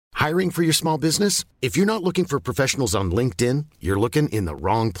Hiring for your small business? If you're not looking for professionals on LinkedIn, you're looking in the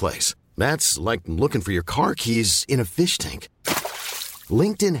wrong place. That's like looking for your car keys in a fish tank.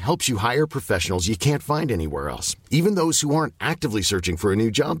 LinkedIn helps you hire professionals you can't find anywhere else, even those who aren't actively searching for a new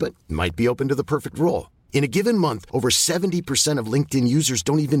job but might be open to the perfect role. In a given month, over 70% of LinkedIn users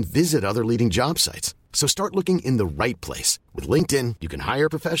don't even visit other leading job sites. So start looking in the right place. With LinkedIn, you can hire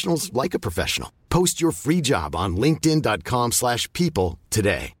professionals like a professional. Post your free job on linkedin.com/people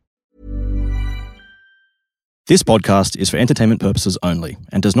today. This podcast is for entertainment purposes only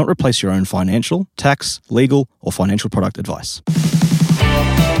and does not replace your own financial, tax, legal, or financial product advice.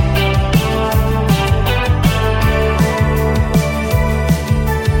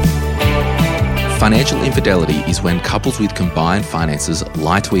 Financial infidelity is when couples with combined finances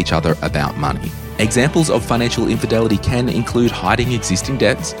lie to each other about money. Examples of financial infidelity can include hiding existing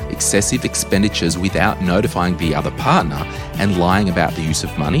debts, excessive expenditures without notifying the other partner, and lying about the use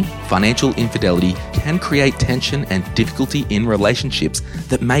of money. Financial infidelity can create tension and difficulty in relationships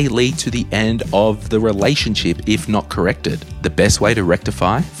that may lead to the end of the relationship if not corrected. The best way to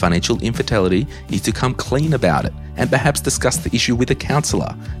rectify financial infidelity is to come clean about it and perhaps discuss the issue with a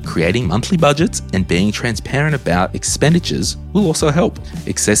counsellor. Creating monthly budgets and being transparent about expenditures will also help.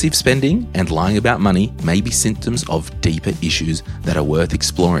 Excessive spending and lying about money may be symptoms of deeper issues that are worth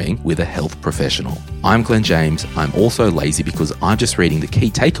exploring with a health professional. I'm Glenn James. I'm also lazy because I'm just reading the key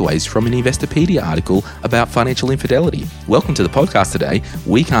takeaways from an Investopedia article about financial infidelity. Welcome to the podcast today.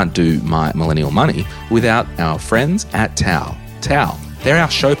 We can't do My Millennial Money without our friends at Tao. Tao, they're our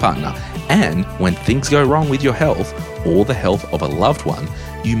show partner. And when things go wrong with your health or the health of a loved one,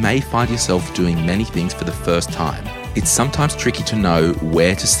 you may find yourself doing many things for the first time. It's sometimes tricky to know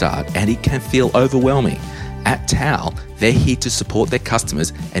where to start and it can feel overwhelming. At Tao, they're here to support their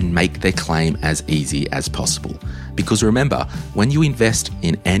customers and make their claim as easy as possible. Because remember, when you invest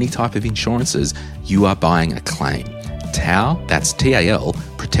in any type of insurances, you are buying a claim. Tao, that's TAL,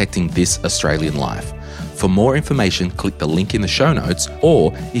 protecting this Australian life. For more information, click the link in the show notes,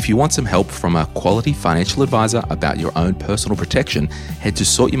 or if you want some help from a quality financial advisor about your own personal protection, head to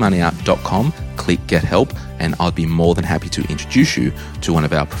sortyourmoneyout.com, click Get Help, and I'll be more than happy to introduce you to one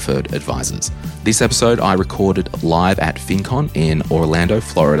of our preferred advisors. This episode I recorded live at FinCon in Orlando,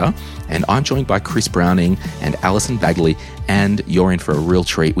 Florida, and I'm joined by Chris Browning and Alison Bagley, and you're in for a real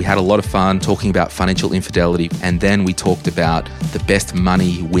treat. We had a lot of fun talking about financial infidelity, and then we talked about the best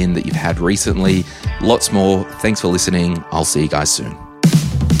money win that you've had recently. Lots more. Thanks for listening. I'll see you guys soon.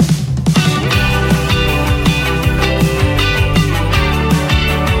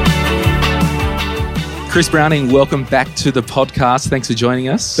 Chris Browning, welcome back to the podcast. Thanks for joining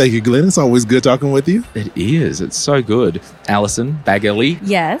us. Thank you, Glenn. It's always good talking with you. It is. It's so good. Alison Bagley.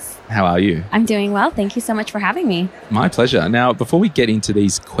 Yes. How are you? I'm doing well. Thank you so much for having me. My pleasure. Now, before we get into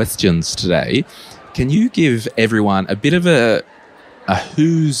these questions today, can you give everyone a bit of a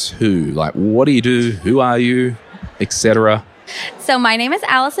who's who? Like, what do you do? Who are you? Etc. So my name is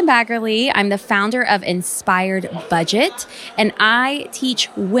Alison Bagley. I'm the founder of Inspired Budget, and I teach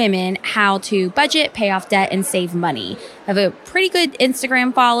women how to budget, pay off debt, and save money. I have a pretty good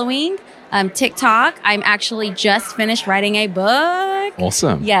Instagram following. TikTok. I'm actually just finished writing a book.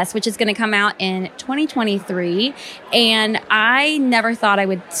 Awesome. Yes, which is going to come out in 2023. And I never thought I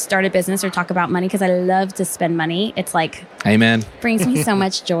would start a business or talk about money because I love to spend money. It's like, amen. Brings me so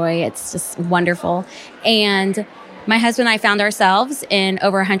much joy. It's just wonderful. And my husband and I found ourselves in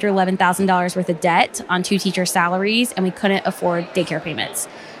over $111,000 worth of debt on 2 teacher salaries, and we couldn't afford daycare payments.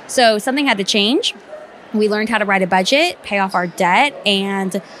 So something had to change. We learned how to write a budget, pay off our debt,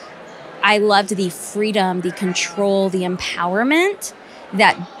 and I loved the freedom, the control, the empowerment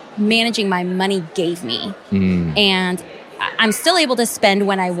that managing my money gave me. And I'm still able to spend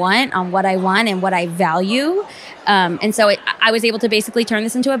when I want, on what I want and what I value. And so I was able to basically turn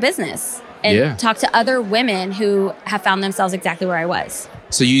this into a business and talk to other women who have found themselves exactly where I was.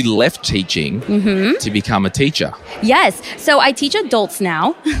 So you left teaching to become a teacher. Yes. So I teach adults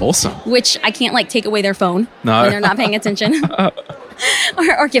now. Awesome. Which I can't take away their phone when they're not paying attention.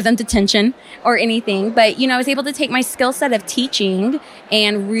 or give them detention or anything. But, I was able to take my skill set of teaching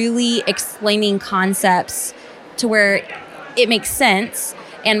and really explaining concepts to where it makes sense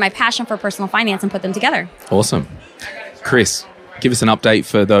and my passion for personal finance and put them together. Awesome. Chris, give us an update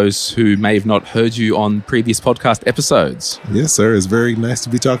for those who may have not heard you on previous podcast episodes. Yes, sir. It's very nice to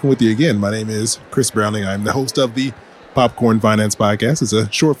be talking with you again. My name is Chris Browning. I'm the host of the Popcorn Finance Podcast. It's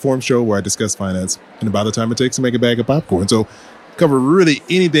a short form show where I discuss finance and about the time it takes to make a bag of popcorn. So cover really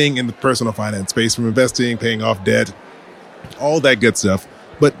anything in the personal finance space, from investing, paying off debt, all that good stuff,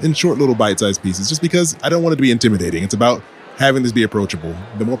 but in short little bite-sized pieces, just because I don't want it to be intimidating. It's about having this be approachable.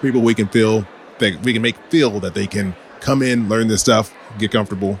 The more people we can make feel that they can come in, learn this stuff, get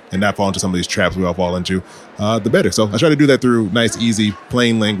comfortable, and not fall into some of these traps we all fall into, the better. So I try to do that through nice, easy,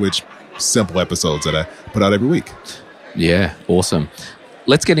 plain language, simple episodes that I put out every week. Yeah, awesome.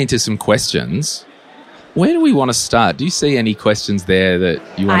 Let's get into some questions. Where do we want to start? Do you see any questions there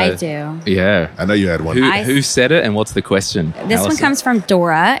that you want to... I do. Yeah. I know you had one. Who said it and what's the question? This Allison? one comes from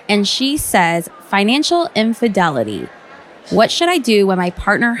Dora, and she says, financial infidelity. What should I do when my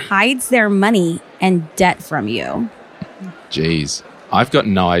partner hides their money and debt from you? Jeez. I've got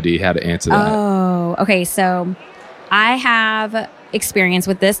no idea how to answer that. Oh, okay. So I have experience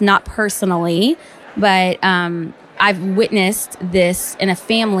with this, not personally, but I've witnessed this in a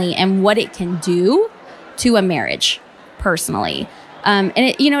family and what it can do to a marriage personally. And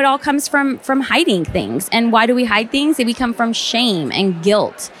it all comes from hiding things. And why do we hide things? They come from shame and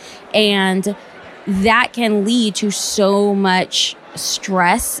guilt. And that can lead to so much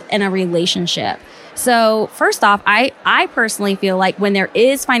stress in a relationship. So first off, I personally feel like when there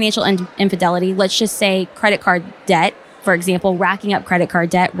is financial infidelity, let's just say credit card debt, for example, racking up credit card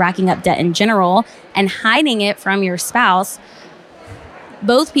debt, racking up debt in general, and hiding it from your spouse,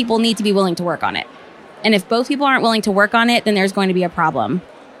 both people need to be willing to work on it. And if both people aren't willing to work on it, then there's going to be a problem.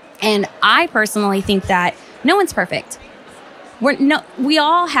 And I personally think that no one's perfect. We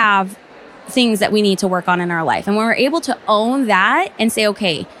all have things that we need to work on in our life. And when we're able to own that and say,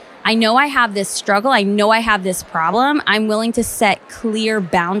 okay, I know I have this struggle. I know I have this problem. I'm willing to set clear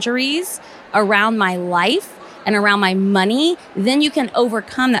boundaries around my life and around my money. Then you can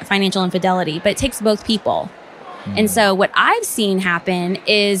overcome that financial infidelity. But it takes both people. Mm-hmm. And so what I've seen happen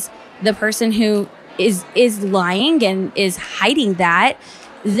is the person who is lying and is hiding that,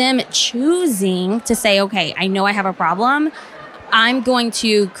 them choosing to say, okay, I know I have a problem. I'm going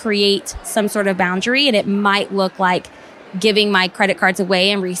to create some sort of boundary, and it might look like giving my credit cards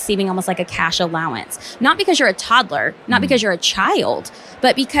away and receiving almost like a cash allowance. Not because you're a toddler, not because you're a child,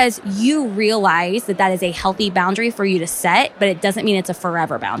 but because you realize that is a healthy boundary for you to set, but it doesn't mean it's a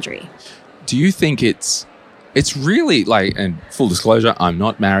forever boundary. Do you think it's really like, and full disclosure, I'm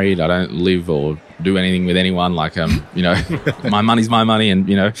not married. I don't live or do anything with anyone. Like, my money's my money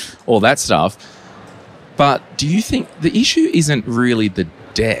and, all that stuff. But do you think the issue isn't really the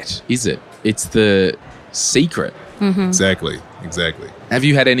debt, is it? It's the secret. Mm-hmm. Exactly. Have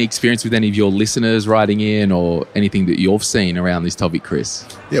you had any experience with any of your listeners writing in or anything that you've seen around this topic, Chris?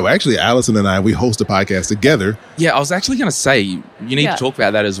 Yeah, well, actually, Allison and I, we host a podcast together. Yeah, I was actually going to say, you need to talk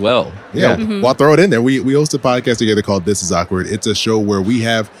about that as well. Yeah, well, I'll throw it in there. We host a podcast together called This Is Awkward. It's a show where we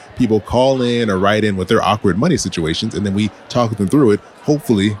have people call in or write in with their awkward money situations, and then we talk them through it,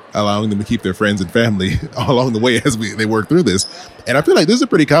 hopefully allowing them to keep their friends and family along the way as they work through this. And I feel like this is a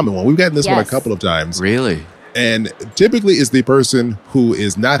pretty common one. We've gotten this one a couple of times. Really? And typically it's the person who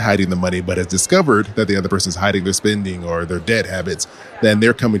is not hiding the money, but has discovered that the other person is hiding their spending or their debt habits. Then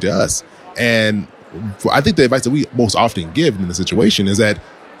they're coming to us. And I think the advice that we most often give in the situation is that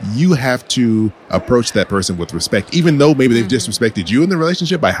you have to approach that person with respect, even though maybe they've disrespected you in the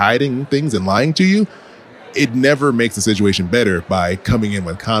relationship by hiding things and lying to you. It never makes the situation better by coming in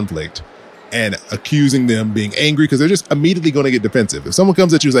with conflict and accusing them, being angry, because they're just immediately going to get defensive. If someone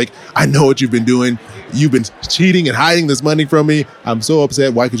comes at you and is like, I know what you've been doing. You've been cheating and hiding this money from me. I'm so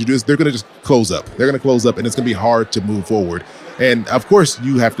upset. Why could you do this? They're going to just close up. They're going to close up, and it's going to be hard to move forward. And of course,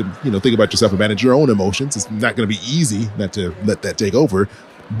 you have to, think about yourself and manage your own emotions. It's not going to be easy not to let that take over.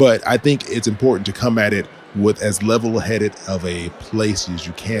 But I think it's important to come at it with as level-headed of a place as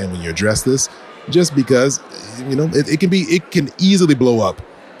you can when you address this, just because, it can easily blow up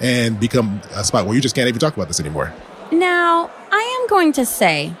and become a spot where you just can't even talk about this anymore. Now, I am going to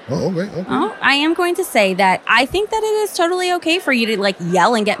say... I am going to say that I think that it is totally okay for you to,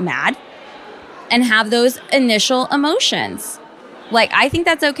 yell and get mad and have those initial emotions. I think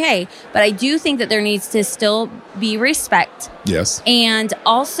that's okay. But I do think that there needs to still be respect. Yes. And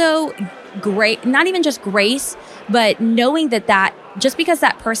also, not even just grace, but knowing that just because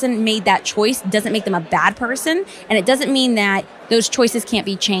that person made that choice doesn't make them a bad person. And it doesn't mean that those choices can't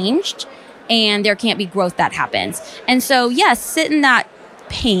be changed and there can't be growth that happens. And so, yes, sit in that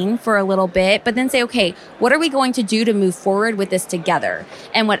pain for a little bit, but then say, okay, what are we going to do to move forward with this together?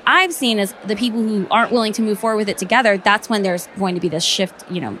 And what I've seen is the people who aren't willing to move forward with it together, that's when there's going to be this shift,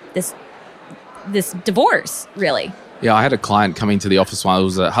 this divorce, really. Yeah, I had a client coming to the office one. It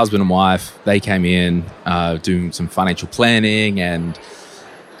was a husband and wife. They came in doing some financial planning, and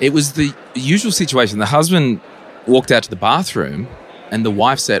it was the usual situation. The husband walked out to the bathroom, and the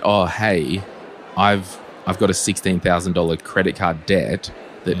wife said, "Oh, hey, I've got a $16,000 credit card debt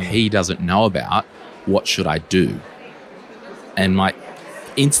that he doesn't know about. What should I do?" And my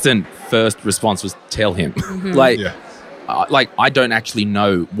instant first response was tell him. I don't actually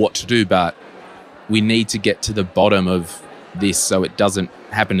know what to do, but we need to get to the bottom of this so it doesn't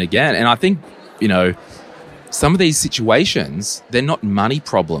happen again. And I think, some of these situations, they're not money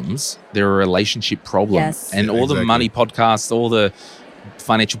problems, they're a relationship problem. Yes. And all the money podcasts, all the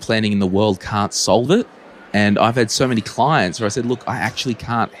financial planning in the world can't solve it. And I've had so many clients where I said, look, I actually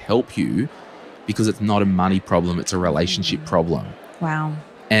can't help you because it's not a money problem, it's a relationship problem. Wow.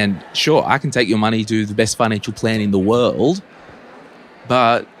 And sure, I can take your money, do the best financial plan in the world,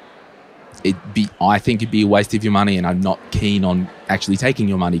 but I think it'd be a waste of your money, and I'm not keen on actually taking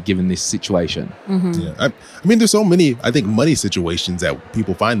your money given this situation. Mm-hmm. Yeah. I mean, there's so many, I think, money situations that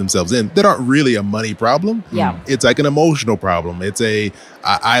people find themselves in that aren't really a money problem. Yeah. It's like an emotional problem. It's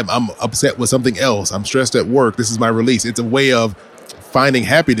I'm upset with something else. I'm stressed at work. This is my release. It's a way of finding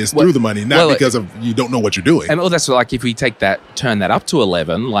happiness through the money, not because of you don't know what you're doing. And that's like if we turn that up to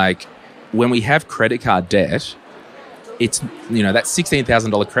 11, like when we have credit card debt, it's, that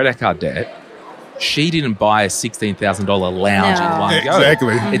 $16,000 credit card debt, she didn't buy a $16,000 lounge in one go.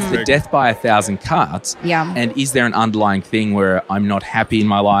 Exactly. It's the death by 1,000 cuts. Yeah. And is there an underlying thing where I'm not happy in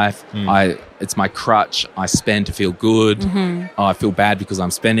my life? It's my crutch. I spend to feel good. Oh, I feel bad because I'm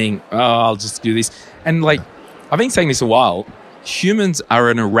spending. Oh, I'll just do this. And I've been saying this a while. Humans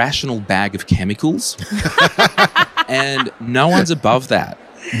are an irrational bag of chemicals. And no one's above that.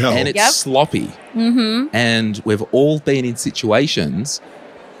 No. And it's sloppy. And we've all been in situations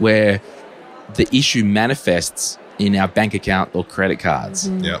where the issue manifests in our bank account or credit cards.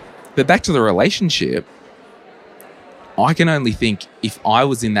 But back to the relationship, I can only think if I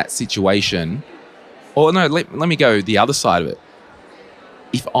was in that situation, or no, let me go the other side of it.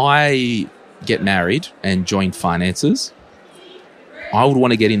 If I get married and join finances, I would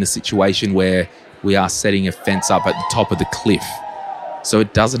want to get in the situation where we are setting a fence up at the top of the cliff so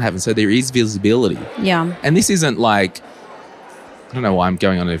it doesn't happen. So there is visibility. Yeah. And this isn't like, I don't know why I'm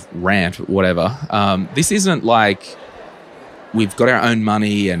going on a rant, but whatever. This isn't like we've got our own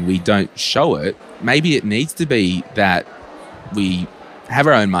money and we don't show it. Maybe it needs to be that we have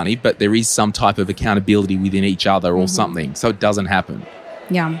our own money, but there is some type of accountability within each other or something, so it doesn't happen.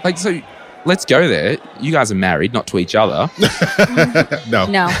 Yeah. So let's go there. You guys are married, not to each other. No.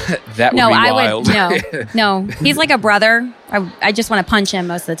 That would be wild. No. He's like a brother. I just want to punch him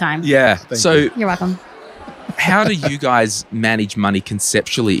most of the time. Yeah. You're welcome. How do you guys manage money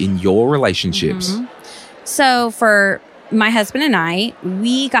conceptually in your relationships? So for my husband and I,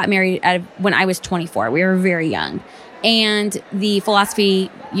 we got married when I was 24. We were very young. And the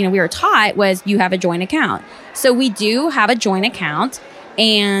philosophy, we were taught was you have a joint account. So we do have a joint account,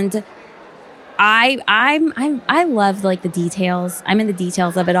 and I love the details. I'm in the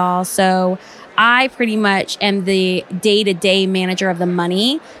details of it all. So I pretty much am the day-to-day manager of the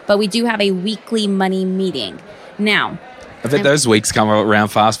money, but we do have a weekly money meeting. Now, I bet those weeks come around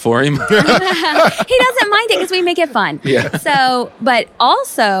fast for him. He doesn't mind it because we make it fun. Yeah. So, but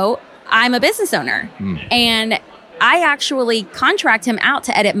also I'm a business owner and I actually contract him out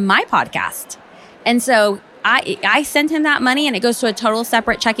to edit my podcast. And so I send him that money and it goes to a total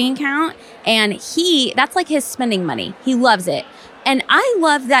separate checking account, and that's like his spending money. He loves it. And I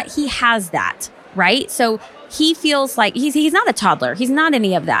love that he has that, right? So he feels like he's not a toddler. He's not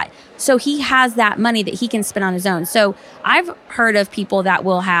any of that. So he has that money that he can spend on his own. So I've heard of people that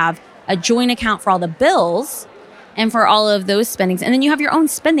will have a joint account for all the bills and for all of those spendings. And then you have your own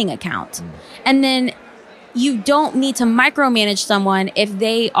spending account. And then you don't need to micromanage someone if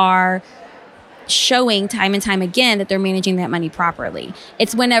they are showing time and time again that they're managing that money properly.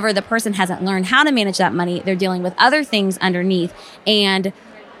 It's whenever the person hasn't learned how to manage that money, they're dealing with other things underneath, and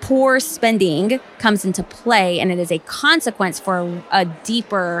poor spending comes into play, and it is a consequence for a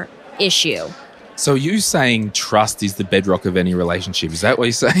deeper issue. So you saying trust is the bedrock of any relationship? Is that what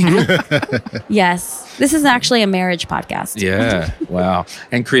you're saying? Yes. This is actually a marriage podcast. Yeah. Wow.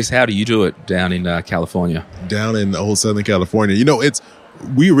 And Chris, how do you do it down in California? Down in old Southern California.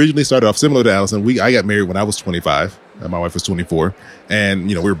 We originally started off similar to Allison. I got married when I was 25. And my wife was 24. And,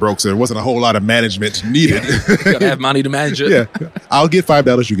 we were broke, so there wasn't a whole lot of management needed. You got to have money to manage it. Yeah. I'll get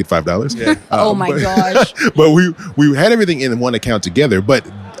 $5, you get $5. Yeah. Oh, my gosh. But we had everything in one account together, but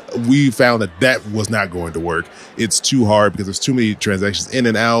we found that was not going to work. It's too hard because there's too many transactions in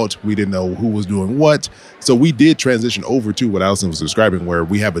and out. We didn't know who was doing what. So we did transition over to what Allison was describing, where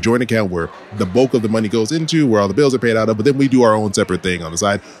we have a joint account where the bulk of the money goes into, where all the bills are paid out of, but then we do our own separate thing on the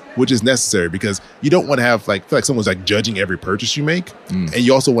side, which is necessary because you don't want to have feel like someone's like judging every purchase you make. And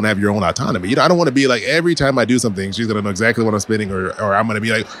you also want to have your own autonomy. I don't want to be like, every time I do something, she's going to know exactly what I'm spending or I'm going to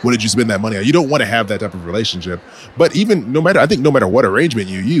be like, what did you spend that money on? You don't want to have that type of relationship. But even no matter what arrangement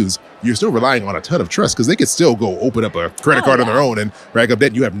you use, you're still relying on a ton of trust because they could still go open up a credit card on their own and rack up debt.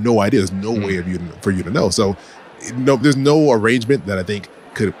 And you have no idea. There's no way for you to know. So there's no arrangement that I think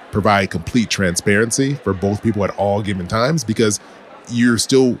could provide complete transparency for both people at all given times because you're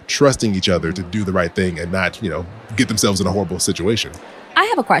still trusting each other to do the right thing and not, get themselves in a horrible situation. I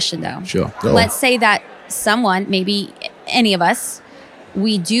have a question though. Sure. Let's say that someone, maybe any of us,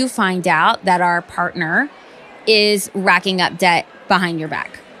 we do find out that our partner is racking up debt behind your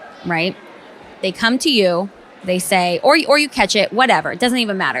back, right? They come to you, they say, or you catch it, whatever. It doesn't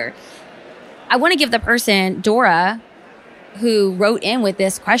even matter. I want to give the person, Dora, who wrote in with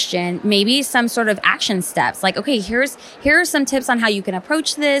this question, maybe some sort of action steps. Like, okay, here are some tips on how you can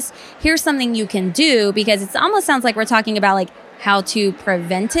approach this. Here's something you can do, because it almost sounds like we're talking about like how to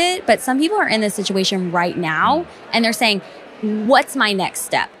prevent it. But some people are in this situation right now and they're saying, what's my next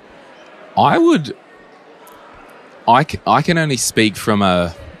step? I can only speak from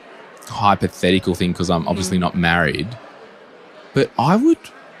a hypothetical thing because I'm obviously not married. But I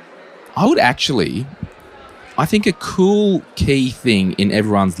would actually, I think a cool key thing in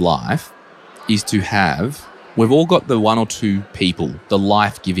everyone's life is to have, we've all got the one or two people, the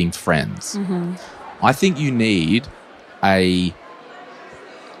life-giving friends. I think you need a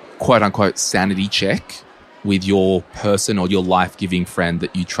quote-unquote sanity check with your person or your life-giving friend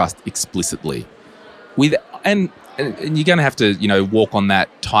that you trust explicitly. And you're going to have to, walk on that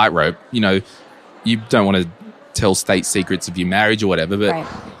tightrope. You don't want to tell state secrets of your marriage or whatever, but right.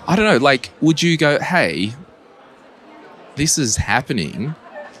 I don't know, like, would you go, hey, this is happening.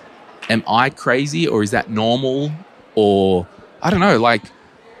 Am I crazy or is that normal? Or I don't know, like,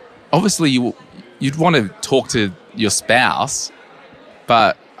 obviously you'd want to talk to your spouse,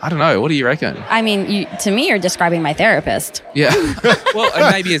 but I don't know. What do you reckon? I mean, to me, you're describing my therapist. Yeah. Well,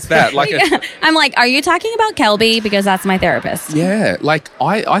 and maybe it's that. Like, I'm like, are you talking about Kelby? Because that's my therapist. Yeah. Like,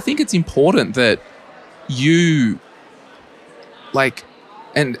 I think it's important that you, like,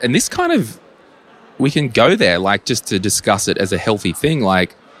 and this kind of, we can go there, like, just to discuss it as a healthy thing.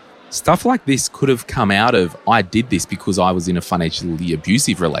 Like, stuff like this could have come out of, I did this because I was in a financially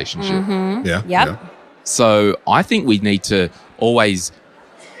abusive relationship. Yeah. Yep. Yeah. So I think we need to always,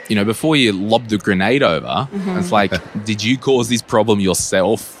 before you lob the grenade over, it's like, did you cause this problem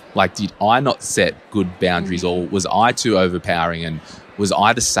yourself? Like, did I not set good boundaries or was I too overpowering and was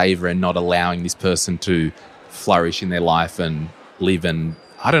I the saver and not allowing this person to flourish in their life and live? And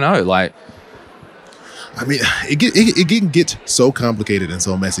I don't know, like, I mean, it can get so complicated and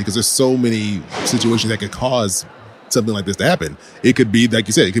so messy because there's so many situations that could cause something like this to happen. It could be, like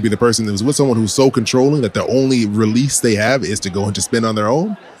you said, it could be the person that was with someone who's so controlling that the only release they have is to go and just spend on their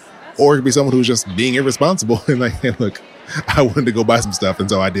own. Or it could be someone who's just being irresponsible and like, hey, look, I wanted to go buy some stuff and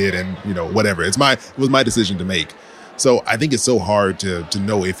so I did, and whatever. It was my decision to make. So I think it's so hard to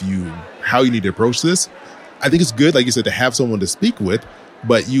know how you need to approach this. I think it's good, like you said, to have someone to speak with,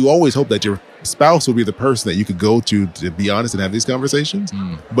 but you always hope that your spouse will be the person that you could go to be honest and have these conversations.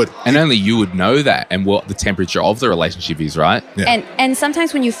 And only you would know that and what the temperature of the relationship is, right? Yeah. And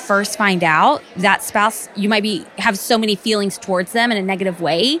sometimes when you first find out that spouse, you might have so many feelings towards them in a negative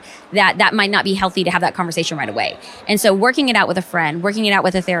way that might not be healthy to have that conversation right away. And so working it out with a friend, working it out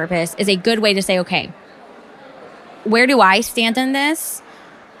with a therapist is a good way to say, okay, where do I stand in this?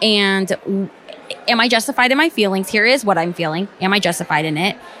 And am I justified in my feelings? Here is what I'm feeling. Am I justified in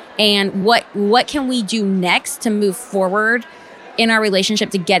it? And what can we do next to move forward in our relationship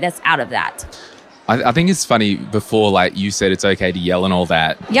to get us out of that? I think it's funny, before, like, you said it's okay to yell and all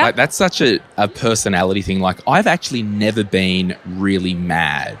that. Yeah. Like, that's such a personality thing. Like, I've actually never been really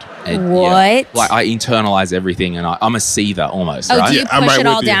mad. And, what? Yeah, like, I internalize everything and I'm a seether almost, right? Do you push it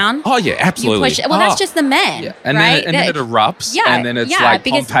all down? Oh, yeah, absolutely. You push it. Well, that's just the men, yeah. And right? then it erupts, Yeah, and then it's yeah, like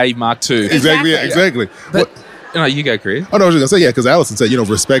Pompeii Mark II. Exactly. But, you go, Chris. Oh no, I was just gonna say, because Allison said,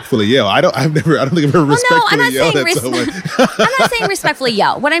 respectfully yell. I don't think I've ever respectfully yelled at someone. I'm not saying respectfully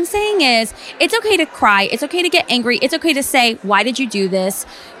yell. What I'm saying is, it's okay to cry. It's okay to get angry. It's okay to say, why did you do this?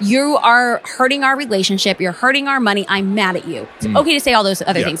 You are hurting our relationship. You're hurting our money. I'm mad at you. It's okay to say all those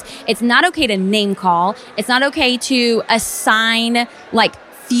other things. It's not okay to name call. It's not okay to assign, like,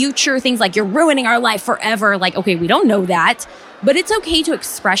 future things, like, you're ruining our life forever. Like, okay, we don't know that. But it's okay to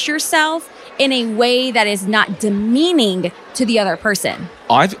express yourself in a way that is not demeaning to the other person.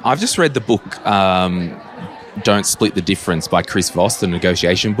 I've just read the book Don't Split the Difference by Chris Voss, the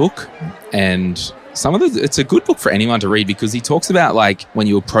negotiation book. And it's a good book for anyone to read because he talks about like when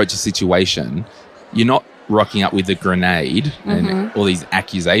you approach a situation, you're not rocking up with a grenade and all these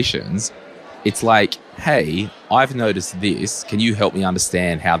accusations. It's like, hey, I've noticed this. Can you help me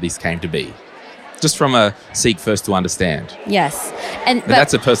understand how this came to be? Just from a seek first to understand. Yes. But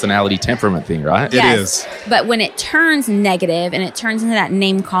that's a personality temperament thing, right? Yes, it is. But when it turns negative and it turns into that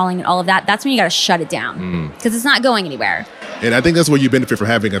name calling and all of that, that's when you got to shut it down because it's not going anywhere. And I think that's where you benefit from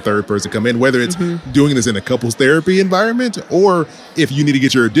having a third person come in, whether it's doing this in a couples therapy environment or if you need to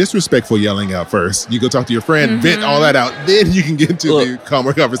get your disrespectful yelling out first. You go talk to your friend, vent all that out, then you can get into the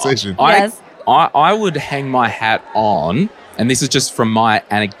calmer conversation. I would hang my hat on, and this is just from my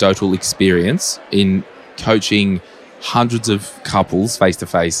anecdotal experience in coaching hundreds of couples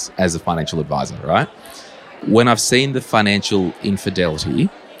face-to-face as a financial advisor, right? When I've seen the financial infidelity,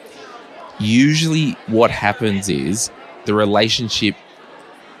 usually what happens is the relationship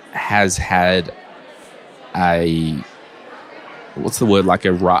has had a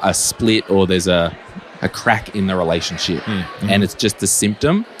split, or there's a crack in the relationship, and it's just a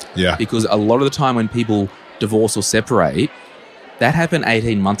symptom. Yeah. Because a lot of the time when people divorce or separate, that happened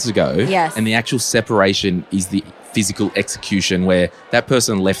 18 months ago. Yes. And the actual separation is the physical execution where that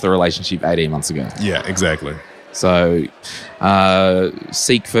person left the relationship 18 months ago. Yeah, exactly. So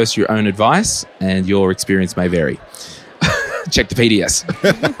seek first your own advice, and your experience may vary. Check the PDS.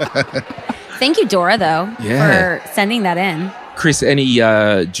 Thank you, Dora, though, for sending that in. Chris, any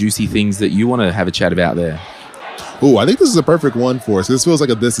juicy things that you want to have a chat about there? Oh, I think this is a perfect one for us. This feels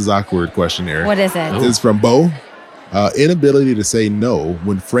like a This Is Awkward questionnaire. What is it? It's from Bo. Inability to say no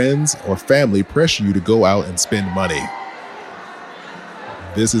when friends or family pressure you to go out and spend money.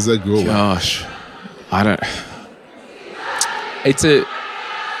 This is a good one. Gosh, I don't... It's a...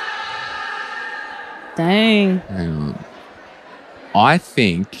 Dang. Hang on. I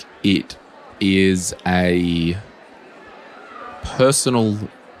think it is a personal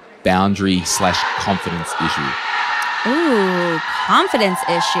boundary / confidence issue. Ooh, confidence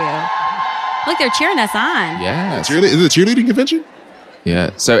issue. Look, they're cheering us on. Yeah. Is it a cheerleading convention?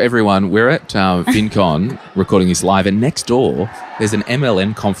 Yeah. So everyone, we're at FinCon recording this live, and next door there's an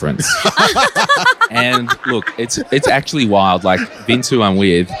MLM conference. And look, it's actually wild. Like Vince, who I'm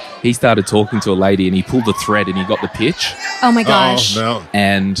with, he started talking to a lady and he pulled the thread and he got the pitch. Oh my gosh. Oh, no.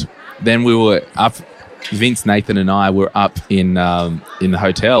 And then we were up. Vince, Nathan, and I were up in the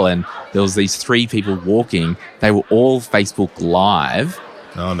hotel, and there was these 3 people walking. They were all Facebook Live.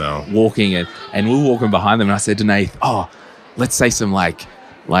 Oh no! Walking and we were walking behind them, and I said to Nathan, "Oh, let's say some like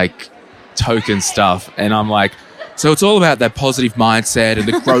token stuff." And I'm like, "So it's all about that positive mindset and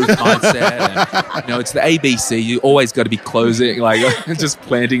the growth mindset. And, it's the ABC. You always got to be closing, like just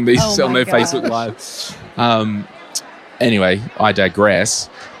planting these on their Facebook Live." Anyway, I digress.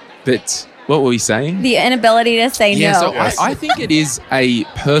 But what were we saying? The inability to say no. So I think it is a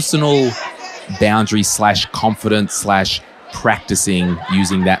personal boundary / confidence / practicing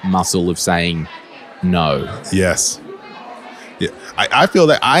using that muscle of saying no. Yes. Yeah. I feel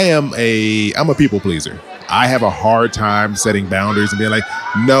that I'm a people pleaser. I have a hard time setting boundaries and being like,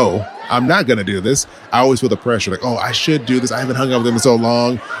 no, I'm not going to do this. I always feel the pressure, like, oh, I should do this. I haven't hung out with them in so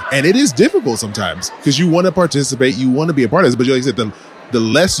long. And it is difficult sometimes because you want to participate. You want to be a part of this. But like I said, the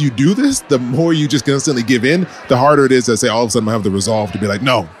less you do this, the more you just constantly give in, the harder it is to say all of a sudden I have the resolve to be like,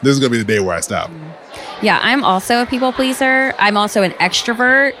 no, this is going to be the day where I stop. Yeah, I'm also a people pleaser. I'm also an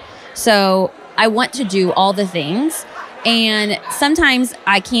extrovert. So I want to do all the things. And sometimes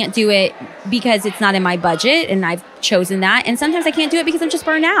I can't do it because it's not in my budget and I've chosen that. And sometimes I can't do it because I'm just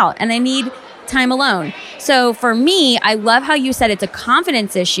burned out and I need time alone. So for me, I love how you said it's a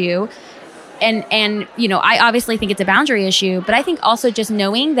confidence issue. And I obviously think it's a boundary issue, but I think also just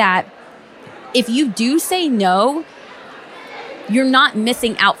knowing that if you do say no, you're not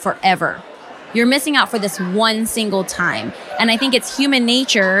missing out forever. You're missing out for this one single time. And I think it's human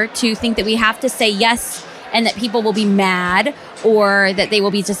nature to think that we have to say yes and that people will be mad or that they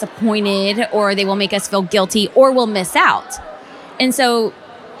will be disappointed or they will make us feel guilty or we'll miss out. And so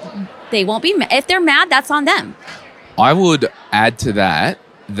they won't be mad. If they're mad, that's on them. I would add to that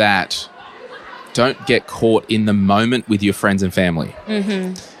don't get caught in the moment with your friends and family.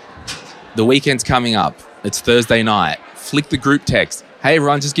 Mm-hmm. The weekend's coming up. It's Thursday night. Flick the group text. Hey,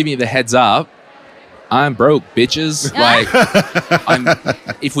 everyone, just give me the heads up. I'm broke, bitches.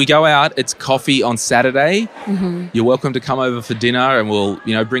 If we go out, it's coffee on Saturday. Mm-hmm. You're welcome to come over for dinner and we'll,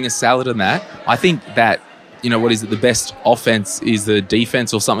 bring a salad and that. I think that, what is it? The best offense is the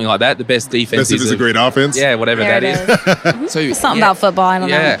defense or something like that. The best defense is a great offense. Yeah, whatever there that is. So something about football. I don't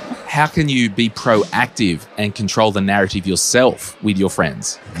know. how can you be proactive and control the narrative yourself with your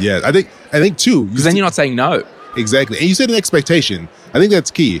friends? Yeah, I think too. Because then you're not saying no. Exactly. And you set an expectation. I think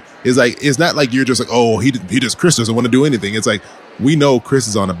that's key. Is like, it's not like you're just like, oh, Chris doesn't want to do anything. It's like, we know Chris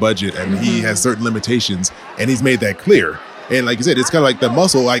is on a budget and he has certain limitations, and he's made that clear. And like you said, it's kind of like the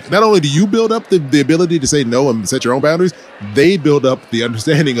muscle. Like, not only do you build up the ability to say no and set your own boundaries, they build up the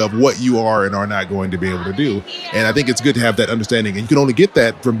understanding of what you are and are not going to be able to do. And I think it's good to have that understanding. And you can only get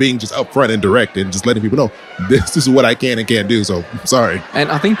that from being just upfront and direct and just letting people know, this is what I can and can't do. So I'm sorry. And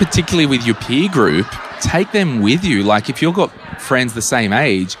I think particularly with your peer group, take them with you. Like, if you've got friends the same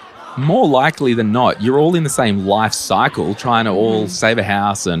age, more likely than not, you're all in the same life cycle, trying to all save a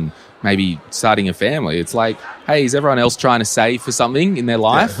house and maybe starting a family. It's like, hey, is everyone else trying to save for something in their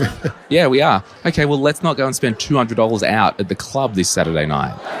life? Yeah, we are. Okay, well, let's not go and spend $200 out at the club this Saturday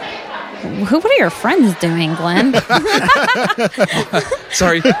night. What are your friends doing, Glenn?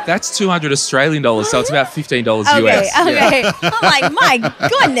 Sorry, that's 200 Australian dollars, so it's about $15 US. Okay. Yeah. I'm like, my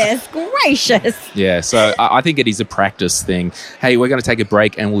goodness gracious. Yeah, so I think it is a practice thing. Hey, we're going to take a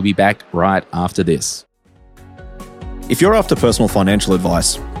break and we'll be back right after this. If you're after personal financial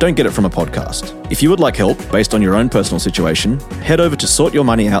advice, don't get it from a podcast. If you would like help based on your own personal situation, head over to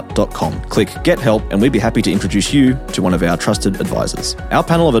sortyourmoneyout.com, click Get Help, and we'd be happy to introduce you to one of our trusted advisors. Our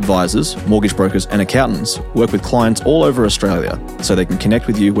panel of advisors, mortgage brokers, and accountants work with clients all over Australia so they can connect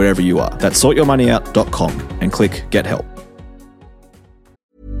with you wherever you are. That's sortyourmoneyout.com and click Get Help.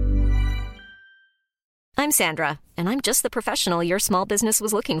 I'm Sandra, and I'm just the professional your small business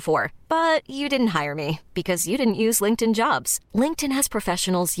was looking for. But you didn't hire me because you didn't use LinkedIn Jobs. LinkedIn has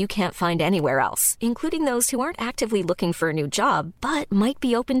professionals you can't find anywhere else, including those who aren't actively looking for a new job, but might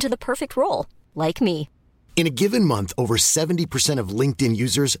be open to the perfect role, like me. In a given month, over 70% of LinkedIn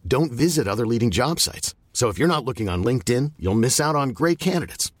users don't visit other leading job sites. So if you're not looking on LinkedIn, you'll miss out on great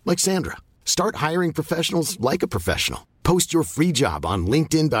candidates like Sandra. Start hiring professionals like a professional. Post your free job on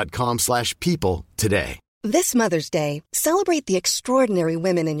linkedin.com/people today. This Mother's Day, celebrate the extraordinary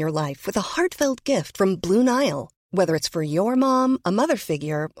women in your life with a heartfelt gift from Blue Nile. Whether it's for your mom, a mother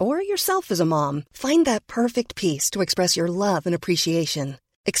figure, or yourself as a mom, find that perfect piece to express your love and appreciation.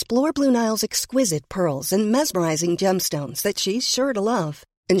 Explore Blue Nile's exquisite pearls and mesmerizing gemstones that she's sure to love.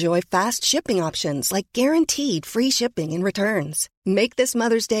 Enjoy fast shipping options like guaranteed free shipping and returns. Make this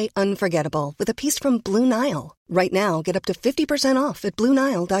Mother's Day unforgettable with a piece from Blue Nile. Right now, get up to 50% off at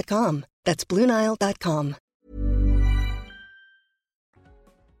BlueNile.com. That's BlueNile.com.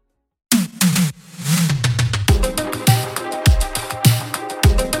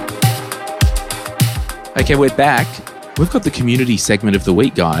 Okay, we're back. We've got the community segment of the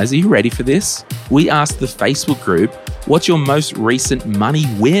week, guys. Are you ready for this? We asked the Facebook group, what's your most recent money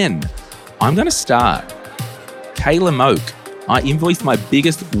win? I'm going to start. Kayla Moak. I invoiced my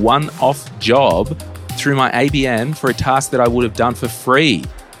biggest one-off job through my ABN for a task that I would have done for free.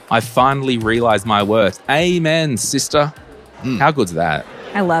 I finally realized my worth. Amen, sister. How good's that?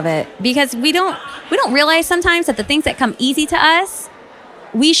 I love it because we don't realize sometimes that the things that come easy to us,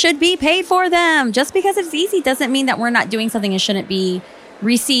 we should be paid for them. Just because it's easy doesn't mean that we're not doing something and shouldn't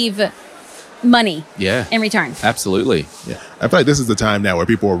receive money in return. Absolutely. Yeah. I feel like this is the time now where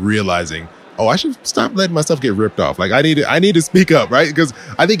people are realizing, oh, I should stop letting myself get ripped off. Like I need to speak up, right? Because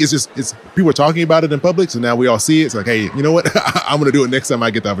I think it's people are talking about it in public, so now we all see it. It's like, hey, you know what? I'm going to do it next time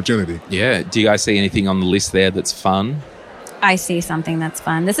I get the opportunity. Yeah. Do you guys see anything on the list there that's fun? I see something that's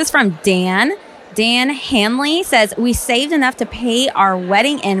fun. This is from Dan. Dan Hanley says, we saved enough to pay our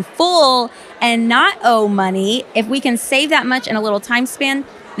wedding in full and not owe money. If we can save that much in a little time span,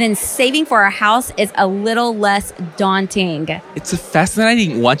 then saving for a house is a little less daunting. It's a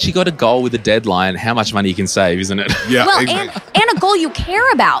fascinating, once you got a goal with a deadline, how much money you can save, isn't it? Yeah. Well, exactly. and a goal you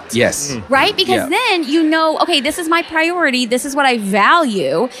care about. Yes. Right? Because then you know, okay, this is my priority. This is what I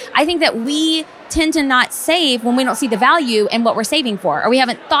value. I think that we tend to not save when we don't see the value in what we're saving for, or we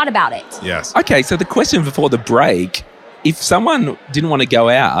haven't thought about it. Yes. Okay, so the question before the break, if someone didn't want to go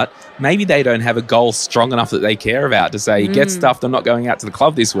out, maybe they don't have a goal strong enough that they care about to say, get stuffed, I'm not going out to the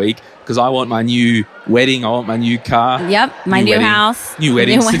club this week because I want my new wedding, I want my new car. Yep, my new wedding, house. New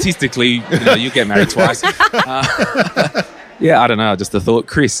wedding. Statistically, you get married twice. Yeah, I don't know, just a thought.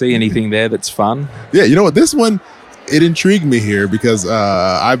 Chris, see anything there that's fun? Yeah, you know what? This one, it intrigued me here because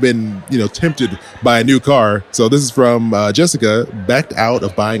I've been, tempted by a new car. So this is from Jessica, backed out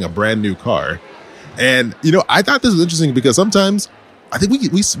of buying a brand new car. And, I thought this was interesting because sometimes I think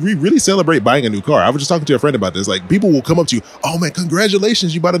we really celebrate buying a new car. I was just talking to a friend about this. Like, people will come up to you, oh man,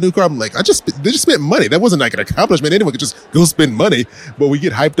 congratulations, you bought a new car. I'm like, they just spent money. That wasn't like an accomplishment. Anyone could just go spend money. But we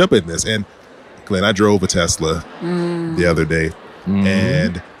get hyped up in this. And Glenn, I drove a Tesla the other day.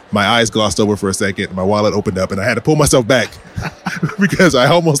 And my eyes glossed over for a second. My wallet opened up and I had to pull myself back because I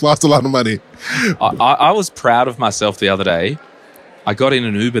almost lost a lot of money. I was proud of myself the other day. I got in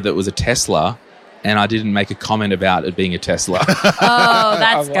an Uber that was a Tesla, and I didn't make a comment about it being a Tesla. Oh,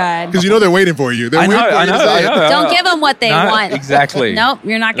 that's good. Because they're waiting for you. I know. Don't give them what they want. Exactly. Nope,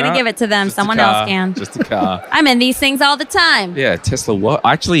 you're not going to give it to them. Someone else can. Just a car. I'm in these things all the time. Yeah, Tesla what?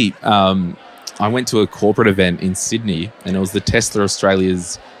 Actually, I went to a corporate event in Sydney, and it was the Tesla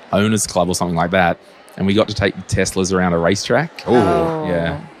Australia's Owners Club or something like that, and we got to take Teslas around a racetrack. Oh.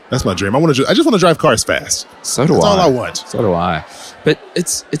 Yeah. That's my dream. I just want to drive cars fast. So do That's I. all I want. So do I. But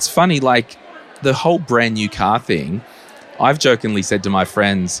it's funny, like the whole brand new car thing. I've jokingly said to my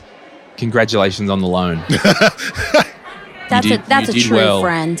friends, "Congratulations on the loan." That's a true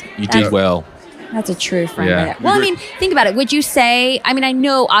friend. You did well. That's a true friend. Yeah. Right there. Well, I mean, think about it. Would you say? I mean, I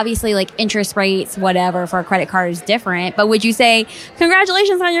know obviously like interest rates, whatever, for a credit card is different. But would you say,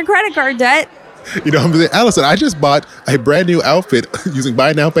 "Congratulations on your credit card debt"? I'm like, Allison, I just bought a brand new outfit using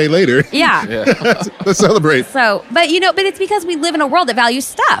buy now, pay later. Yeah. Let's celebrate. So, but it's because we live in a world that values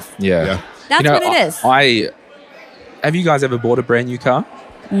stuff. Yeah. That's what it is. Have you guys ever bought a brand new car?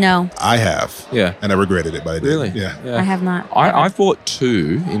 No. I have. Yeah. And I regretted it, but I did. Really? Yeah. I have not. I've bought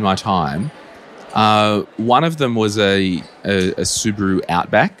two in my time. One of them was a Subaru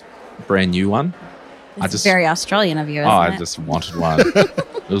Outback, brand new one. It's very Australian of you, isn't it? I just wanted one.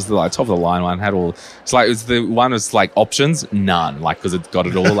 It was the top of the line one. Had all. It's like it was the one was like options, none. Like because it got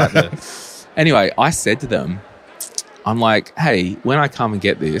it all. Anyway, I said to them, I'm like, hey, when I come and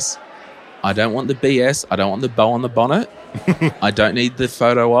get this, I don't want the BS. I don't want the bow on the bonnet. I don't need the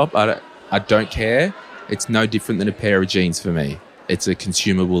photo op. I don't care. It's no different than a pair of jeans for me. It's a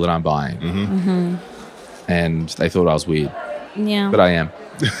consumable that I'm buying. Mm-hmm. And they thought I was weird. Yeah. But I am.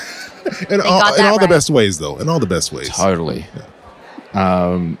 In all the best ways, though. In all the best ways. Totally. Yeah.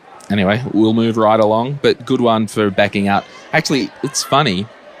 Anyway, we'll move right along. But good one for backing out. Actually, it's funny.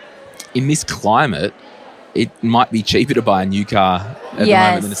 In this climate, it might be cheaper to buy a new car at the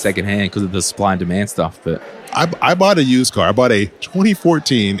moment than a second hand because of the supply and demand stuff. But I bought a used car. I bought a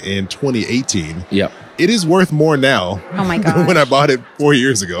 2014 and 2018. Yep. It is worth more now than when I bought it 4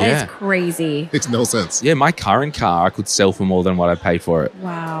 years ago. That's crazy. Makes no sense. Yeah, my current car I could sell for more than what I paid for it.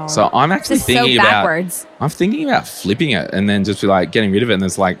 Wow. So I'm actually thinking backwards. I'm thinking about flipping it and then just be like getting rid of it, and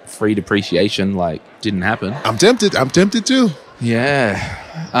there's like free depreciation. Like didn't happen. I'm tempted too.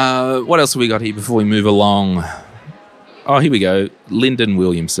 Yeah. What else have we got here before we move along? Oh, here we go. Lyndon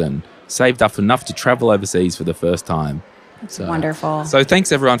Williamson saved up enough to travel overseas for the first time. So wonderful. So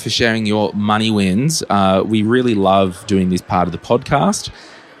thanks everyone for sharing your money wins. We really love doing this part of the podcast,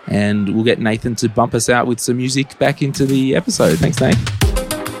 and we'll get Nathan to bump us out with some music back into the episode. Thanks, Nate.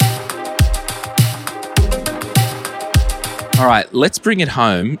 All right, let's bring it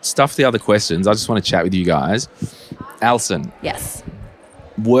home. Stuff the other questions. I just want to chat with you guys. Alison. Yes.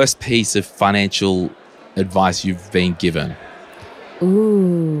 Worst piece of financial advice you've been given?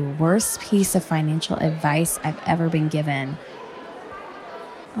 Ooh, worst piece of financial advice I've ever been given.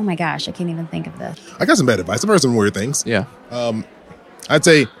 Oh my gosh, I can't even think of this. I got some bad advice. I've heard some weird things. Yeah. I'd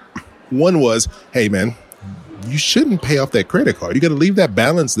say one was, hey man, you shouldn't pay off that credit card. You got to leave that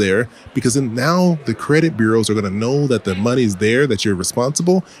balance there because then now the credit bureaus are going to know that the money's there, that you're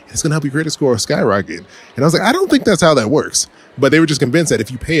responsible, and it's going to help your credit score skyrocket. And I was like, I don't think that's how that works. But they were just convinced that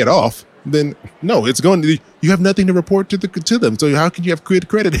if you pay it off, then no, it's going to, you have nothing to report to them. So how can you have good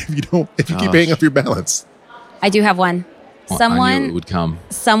credit if you keep paying off your balance? I do have one. I knew it would come.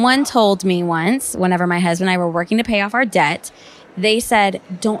 Someone told me once, whenever my husband and I were working to pay off our debt, they said,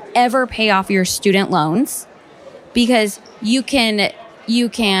 don't ever pay off your student loans because you can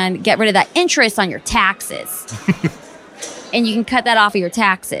get rid of that interest on your taxes. And you can cut that off of your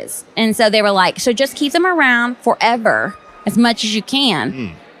taxes. And so they were like, so just keep them around forever as much as you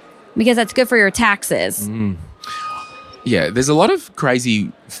can because that's good for your taxes. Mm. Yeah, there's a lot of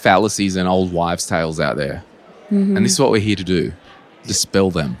crazy fallacies and old wives' tales out there. Mm-hmm. And this is what we're here to do,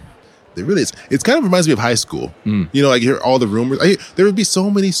 dispel them. It really is. It kind of reminds me of high school. You know, like you hear all the rumors. There would be so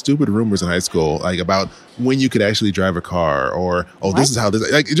many stupid rumors in high school, like about when you could actually drive a car or, this is how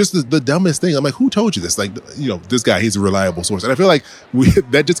this, like just the dumbest thing. I'm like, who told you this? Like, you know, this guy, he's a reliable source. And I feel like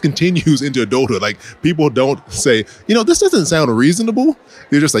that just continues into adulthood. Like people don't say, you know, this doesn't sound reasonable.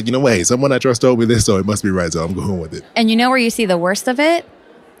 They're just like, you know what, hey, someone I trust told me this, so it must be right. So I'm going with it. And you know where you see the worst of it?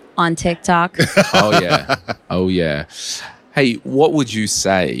 On TikTok. Oh, yeah. Hey, what would you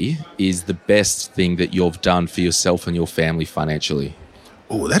say is the best thing that you've done for yourself and your family financially?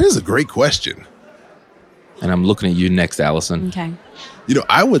 Oh, that is a great question. And I'm looking at you next, Allison. Okay. You know,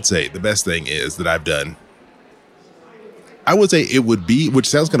 I would say the best thing is that I've done I would say it would be, which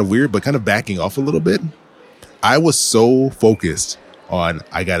sounds kind of weird, but kind of backing off a little bit. I was so focused on,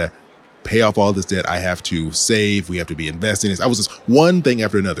 I got to pay off all this debt. I have to save. We have to be investing. I was just one thing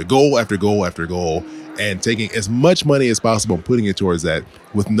after another, goal after goal after goal, and taking as much money as possible and putting it towards that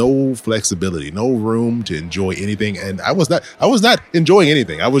with no flexibility, no room to enjoy anything. And I was not enjoying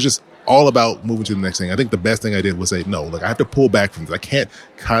anything. I was just all about moving to the next thing. I think the best thing I did was say, no, look, I have to pull back from this. I can't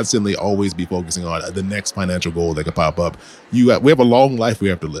constantly always be focusing on the next financial goal that could pop up. We have a long life we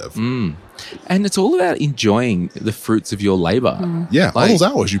have to live. And it's all about enjoying the fruits of your labor. Yeah, all those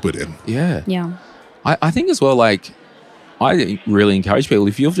hours you put in. Yeah. Yeah. I think as well, like, I really encourage people,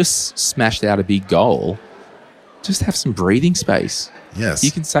 if you've just smashed out a big goal, just have some breathing space. Yes.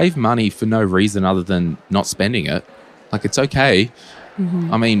 You can save money for no reason other than not spending it. Like, it's okay.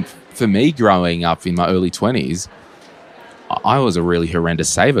 I mean, for me, growing up in my early 20s, I was a really horrendous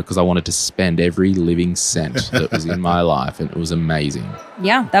saver because I wanted to spend every living cent that was in my life, and it was amazing.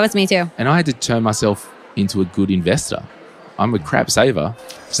 Yeah, that was me too. And I had to turn myself into a good investor. I'm a crap saver,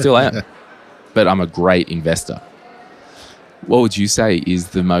 still am, but I'm a great investor. What would you say is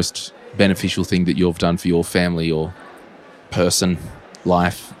the most beneficial thing that you've done for your family or person,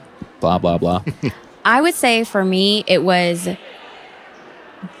 life, blah, blah, blah? I would say for me, it was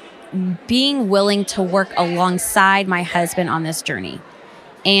being willing to work alongside my husband on this journey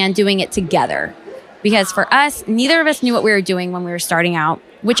and doing it together. Because for us, neither of us knew what we were doing when we were starting out,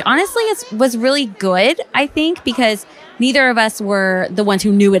 which honestly was really good, I think, because neither of us were the ones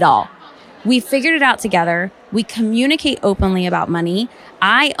who knew it all. We figured it out together. We communicate openly about money.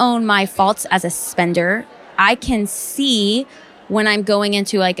 I own my faults as a spender. I can see when I'm going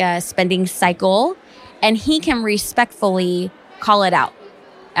into like a spending cycle, and he can respectfully call it out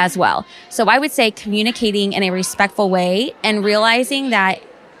as well. So I would say communicating in a respectful way and realizing that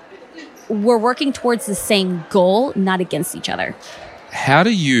we're working towards the same goal, not against each other. How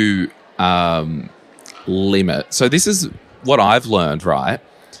do you limit? So this is what I've learned, right,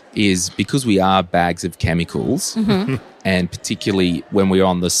 is because we are bags of chemicals, and particularly when we're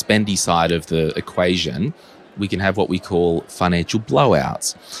on the spendy side of the equation, we can have what we call financial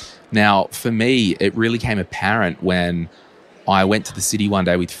blowouts. Now, for me, it really came apparent when I went to the city one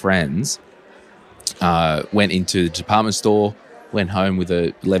day with friends, went into the department store, went home with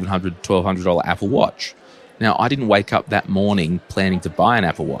a $1,100, $1,200 Apple Watch. Now, I didn't wake up that morning planning to buy an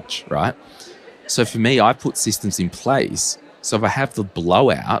Apple Watch, right? So for me, I put systems in place. So if I have the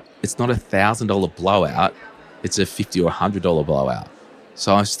blowout, it's not a $1,000 blowout, it's a $50 or $100 blowout.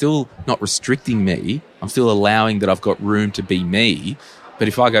 So I'm still not restricting me. I'm still allowing that I've got room to be me. But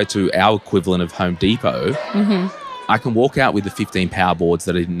if I go to our equivalent of Home Depot, I can walk out with the 15 power boards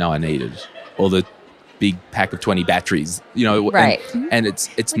that I didn't know I needed, or the big pack of 20 batteries, you know, right. And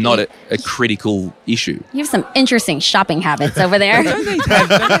it's not a critical issue. You have some interesting shopping habits over there. Don't they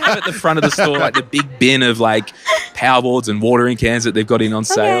have at the front of the store like the big bin of like power boards and watering cans that they've got in on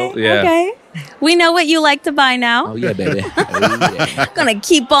sale? Okay, yeah. Okay. We know what you like to buy now. Oh, yeah, baby. Oh, yeah. Gonna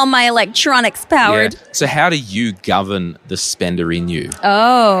keep all my electronics powered. Yeah. So how do you govern the spender in you?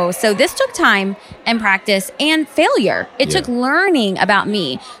 Oh, so this took time and practice and failure. It took learning about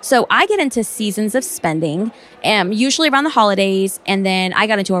me. So I get into seasons of spending, usually around the holidays. And then I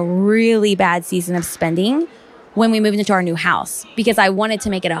got into a really bad season of spending when we moved into our new house because I wanted to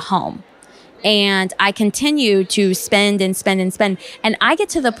make it a home. And I continue to spend and spend and spend. And I get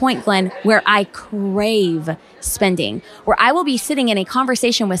to the point, Glenn, where I crave spending, where I will be sitting in a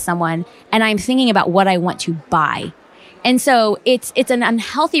conversation with someone and I'm thinking about what I want to buy. And so it's an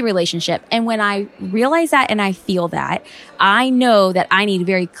unhealthy relationship. And when I realize that and I feel that, I know that I need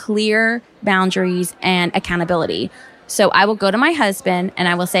very clear boundaries and accountability. So I will go to my husband and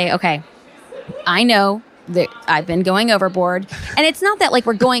I will say, okay, I know that I've been going overboard. And it's not that like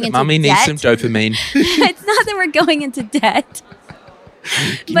we're going into Mommy debt. needs some dopamine. It's not that we're going into debt.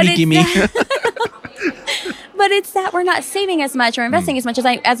 Gimme. But it's that we're not saving as much or investing as much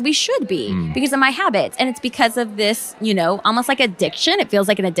as we should be because of my habits. And it's because of this, you know, almost like addiction. It feels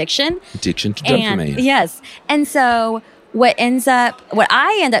like an addiction. Addiction to dopamine. Yes. And so what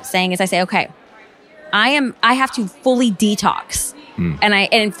I end up saying is I say, okay, I have to fully detox.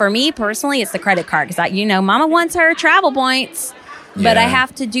 And for me personally, it's the credit card because Mama wants her travel points, but I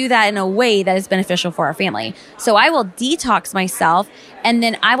have to do that in a way that is beneficial for our family. So I will detox myself, and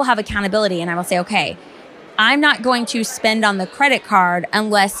then I will have accountability, and I will say, okay, I'm not going to spend on the credit card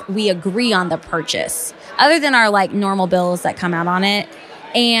unless we agree on the purchase, other than our like normal bills that come out on it.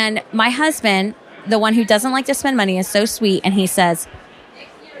 And my husband, the one who doesn't like to spend money, is so sweet, and he says,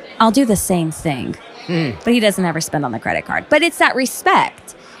 I'll do the same thing. But he doesn't ever spend on the credit card. But it's that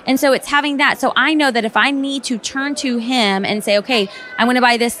respect. And so it's having that. So I know that if I need to turn to him and say, okay, I want to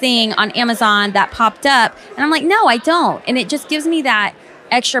buy this thing on Amazon that popped up. And I'm like, no, I don't. And it just gives me that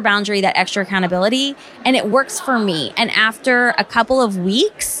extra boundary, that extra accountability, and it works for me. And after a couple of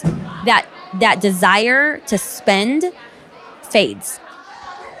weeks, that desire to spend fades.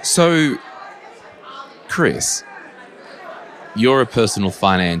 So, Chris, you're a personal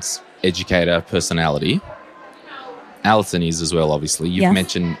finance educator personality. Alison is as well, obviously. You've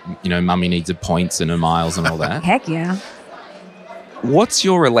mentioned, mummy needs her points and her miles and all that. Heck yeah. What's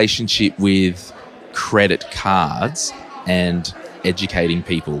your relationship with credit cards and educating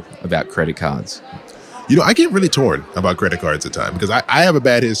people about credit cards? I get really torn about credit cards at times because I have a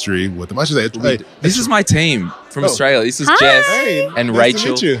bad history with them. I should say, this is my team from Australia. This is Jess and nice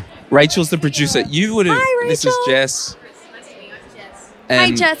Rachel. to meet you. Rachel's the producer. You would have. Hi, This is Rachel. Jess.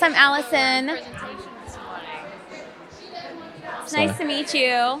 Hi, Jess. I'm Allison. Nice to meet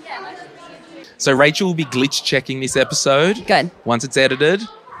you. So Rachel will be glitch checking this episode. Good. Once it's edited,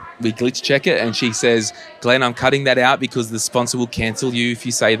 we glitch check it, and she says, "Glenn, I'm cutting that out because the sponsor will cancel you if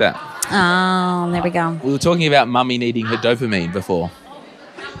you say that." Oh, there we go. We were talking about mummy needing her dopamine before.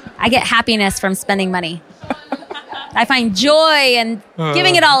 I get happiness from spending money. I find joy in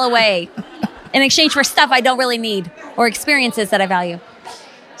giving it all away in exchange for stuff I don't really need or experiences that I value.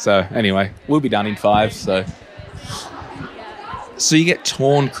 So anyway, we'll be done in 5. So you get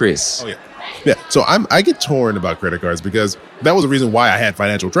torn, Chris. Oh, yeah. Yeah, so I get torn about credit cards because that was the reason why I had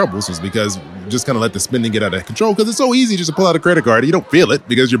financial troubles, was because just kind of let the spending get out of control, because it's so easy just to pull out a credit card and you don't feel it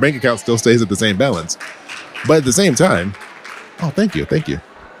because your bank account still stays at the same balance. But at the same time, thank you.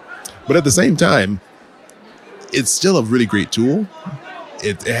 But at the same time, it's still a really great tool.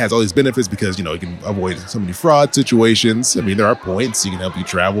 It has all these benefits because, you can avoid so many fraud situations. I mean, there are points. You can help you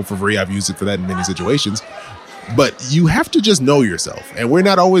travel for free. I've used it for that in many situations. But you have to just know yourself. And we're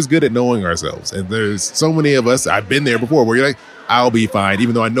not always good at knowing ourselves. And there's so many of us, I've been there before, where you're like, I'll be fine,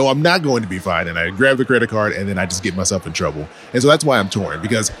 even though I know I'm not going to be fine. And I grab the credit card and then I just get myself in trouble. And so that's why I'm torn,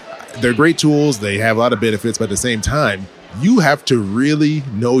 because they're great tools. They have a lot of benefits. But at the same time, you have to really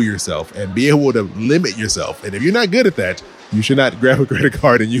know yourself and be able to limit yourself. And if you're not good at that, you should not grab a credit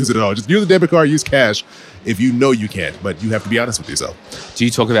card and use it at all. Just use a debit card, use cash if you know you can't. But you have to be honest with yourself. Do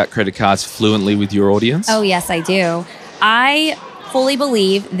you talk about credit cards fluently with your audience? Oh, yes, I do. I fully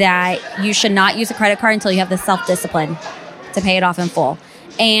believe that you should not use a credit card until you have the self-discipline to pay it off in full.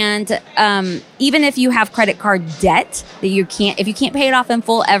 And even if you have credit card debt that if you can't pay it off in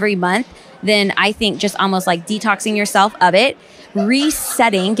full every month, then I think just almost like detoxing yourself of it,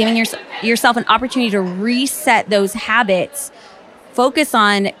 resetting, giving yourself an opportunity to reset those habits, focus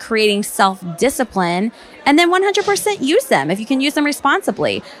on creating self-discipline, and then 100% use them if you can use them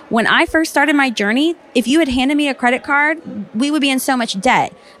responsibly. When I first started my journey, if you had handed me a credit card, we would be in so much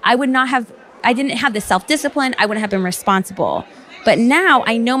debt. I didn't have the self-discipline. I wouldn't have been responsible. But now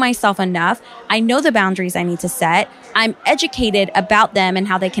I know myself enough. I know the boundaries I need to set. I'm educated about them and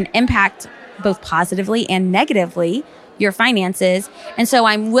how they can impact both positively and negatively your finances. And so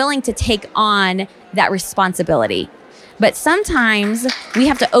I'm willing to take on that responsibility. But sometimes we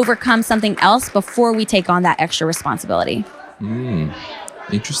have to overcome something else before we take on that extra responsibility.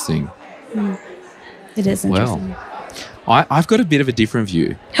 Interesting. It is interesting. Well, I've got a bit of a different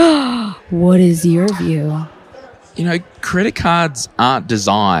view. What is your view? Credit cards aren't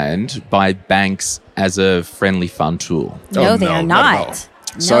designed by banks as a friendly fun tool. No, they are not.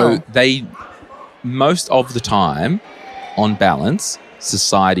 So they, most of the time, on balance,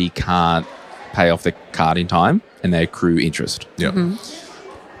 society can't pay off the card in time and they accrue interest. Yeah.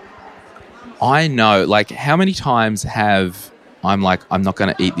 Mm-hmm. I know, how many times I'm like, I'm not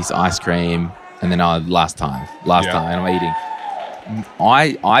going to eat this ice cream, and then last time I'm eating.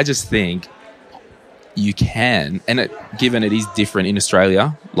 I just think you can, and given it is different in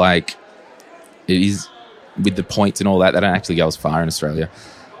Australia, it is with the points and all that, they don't actually go as far in Australia.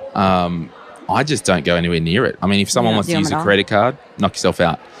 I just don't go anywhere near it. I mean, if someone wants to use a credit card, knock yourself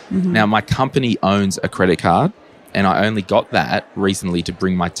out. Mm-hmm. Now, my company owns a credit card, and I only got that recently to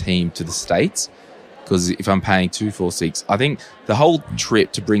bring my team to the States, because if I'm paying $246, I think the whole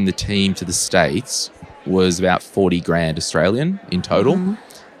trip to bring the team to the States was about $40,000 Australian in total. Mm-hmm.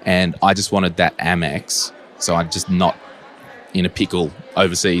 And I just wanted that Amex, so I'm just not in a pickle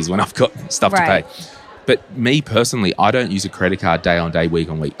overseas when I've got stuff to pay. But me personally, I don't use a credit card day on day, week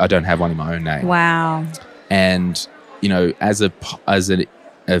on week. I don't have one in my own name. Wow. And, as a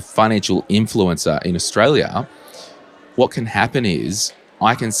financial influencer in Australia, what can happen is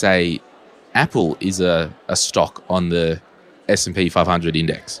I can say Apple is a stock on the S&P 500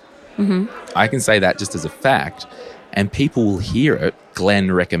 index. Mm-hmm. I can say that just as a fact. and people will hear it,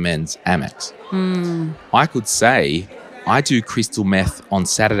 Glenn recommends Amex. I could say, I do crystal meth on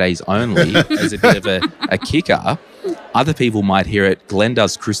Saturdays only as a bit of a kicker. Other people might hear it, Glenn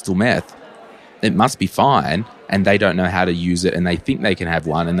does crystal meth. It must be fine, and they don't know how to use it, and they think they can have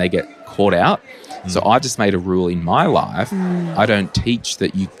one, and they get caught out. So I just made a rule in my life. I don't teach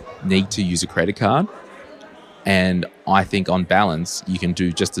that you need to use a credit card. And I think on balance, you can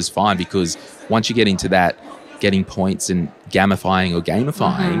do just as fine, because once you get into that, getting points and gamifying or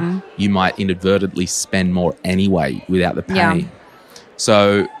gamifying, you might inadvertently spend more anyway without the pain. Yeah.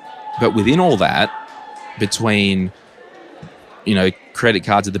 So, but within all that, between, credit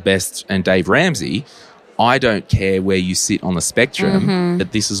cards are the best and Dave Ramsey, I don't care where you sit on the spectrum,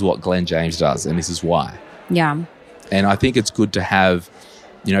 but this is what Glenn James does, and this is why. Yeah. And I think it's good to have,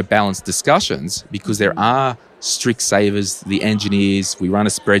 balanced discussions, because there are strict savers, the engineers, we run a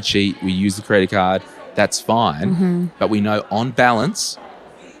spreadsheet, we use the credit card, that's fine. But we know on balance,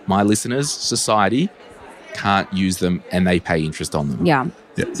 my listeners, society, can't use them and they pay interest on them. Yeah.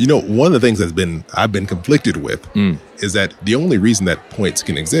 Yeah. One of the things I've been conflicted with is that the only reason that points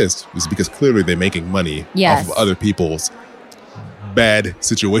can exist is because clearly they're making money off of other people's bad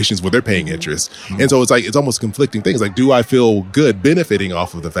situations where they're paying interest. And so it's almost conflicting things. Like, do I feel good benefiting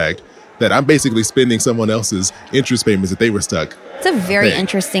off of the fact that I'm basically spending someone else's interest payments that they were stuck? It's a very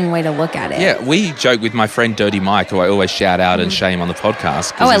interesting way to look at it. Yeah, we joke with my friend Dirty Mike, who I always shout out and shame on the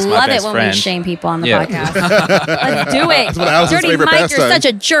podcast. Oh, I he's my love it best when friend. we shame people on the podcast. Let's do it. That's what Allison's Dirty favorite Mike, pastime. you're such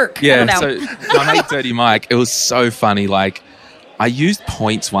a jerk. Yeah, I don't know. so my mate Dirty Mike, it was so funny. Like, I used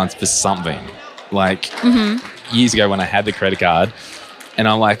points once for something, like years ago when I had the credit card, and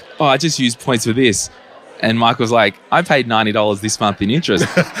I'm like, oh, I just used points for this. And Mike was like, I paid $90 this month in interest.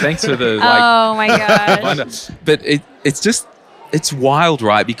 Thanks for the Oh my gosh. But it's wild,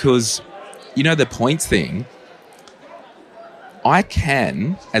 right? Because, the points thing, I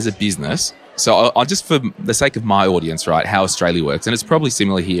can, as a business, so I'll just, for the sake of my audience, right, how Australia works, and it's probably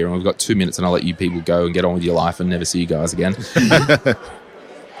similar here, and we've got 2 minutes and I'll let you people go and get on with your life and never see you guys again.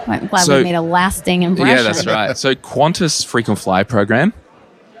 I'm glad we made a lasting impression. Yeah, that's right. So Qantas frequent flyer program,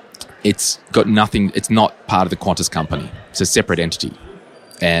 it's got nothing, it's not part of the Qantas company. It's a separate entity.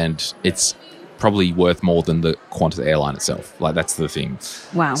 And it's probably worth more than the Qantas airline itself. Like, that's the thing.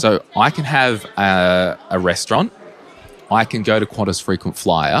 Wow. So I can have a restaurant. I can go to Qantas frequent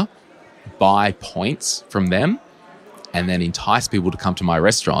flyer, buy points from them, and then entice people to come to my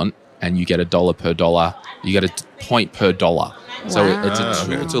restaurant, and you get $1 per dollar. You get a point per dollar. So it's a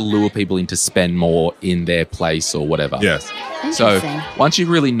tool to lure people in to spend more in their place or whatever. Yes. So once you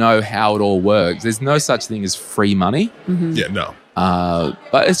really know how it all works, there's no such thing as free money. Yeah, no.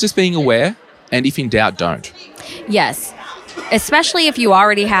 But it's just being aware, and if in doubt, don't. Yes. Especially if you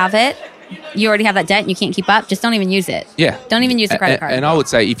already have it. You already have that debt and you can't keep up, just don't even use it. Yeah. Don't even use the credit card. And I would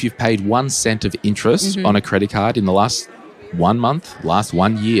say if you've paid 1 cent of interest on a credit card in the last 1 month, last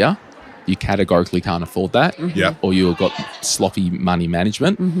 1 year, you categorically can't afford that. Yeah. Or you've got sloppy money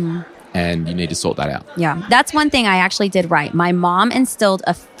management and you need to sort that out. Yeah. That's one thing I actually did right. My mom instilled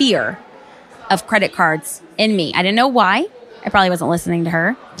a fear of credit cards in me. I didn't know why. I probably wasn't listening to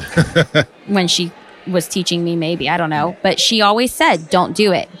her when she was teaching me, maybe. I don't know. But she always said, don't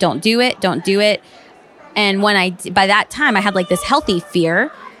do it. Don't do it. Don't do it. And by that time, I had like this healthy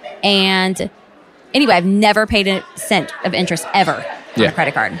fear. And anyway, I've never paid a cent of interest ever on a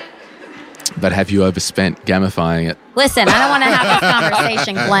credit card. But have you overspent gamifying it? Listen, I don't want to have this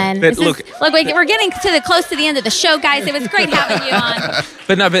conversation, Glenn. But We're getting close to the end of the show, guys. It was great having you on.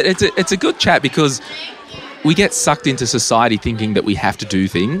 But it's a good chat, because we get sucked into society thinking that we have to do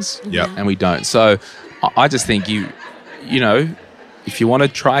things, and we don't. So I just think if you want to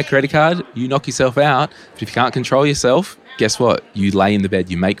try a credit card, you knock yourself out. But if you can't control yourself, guess what? You lay in the bed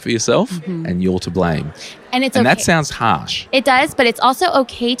you make for yourself, and you're to blame. And that sounds harsh. It does, but it's also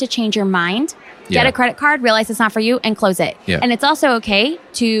okay to change your mind. Get a credit card, realize it's not for you, and close it. Yeah. And it's also okay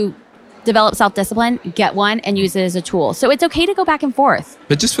to develop self-discipline, get one, and use it as a tool. So it's okay to go back and forth.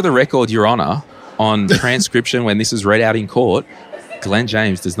 But just for the record, Your Honour, on transcription when this is read out in court, Glenn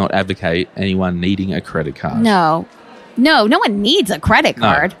James does not advocate anyone needing a credit card. No one needs a credit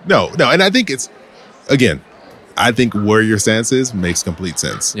card. No. And I think I think where your stance is makes complete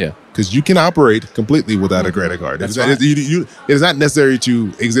sense. Yeah. Because you can operate completely without a credit card. That's right. It is not necessary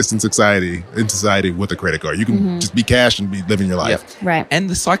to exist in society with a credit card. You can just be cash and be living your life. Yep. Right. And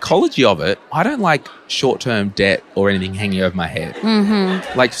the psychology of it, I don't like short-term debt or anything hanging over my head.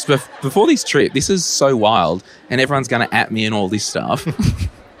 Like, before this trip, this is so wild, and everyone's going to at me and all this stuff.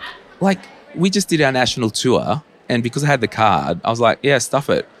 Like, we just did our national tour, and because I had the card, I was like, yeah, stuff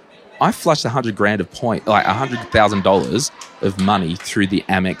it. I flushed $100,000 of money through the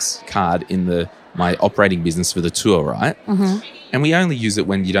Amex card in my operating business for the tour, right? Mm-hmm. And we only use it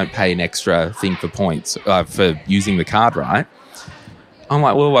when you don't pay an extra thing for points for using the card, right? I'm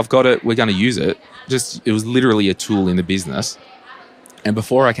like, well, I've got it. We're going to use it. It was literally a tool in the business. And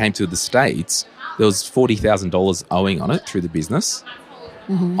before I came to the States, there was $40,000 owing on it through the business.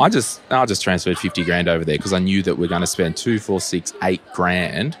 Mm-hmm. I just transferred $50,000 over there because I knew that we're going to spend $2, $4, $6,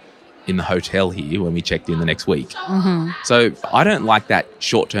 $8,000 in the hotel here when we checked in the next week. Mm-hmm. So I don't like that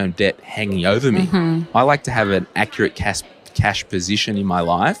short-term debt hanging over me. Mm-hmm. I like to have an accurate cash position in my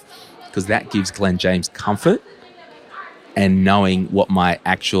life because that gives Glenn James comfort and knowing what my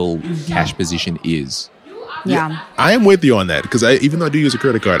actual cash position is. Yeah. I am with you on that because even though I do use a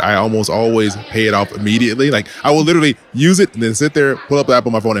credit card, I almost always pay it off immediately. Like I will literally use it and then sit there, pull up the app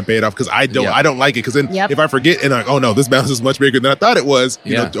on my phone and pay it off because I don't like it. Because then if I forget and oh no, this balance is much bigger than I thought it was,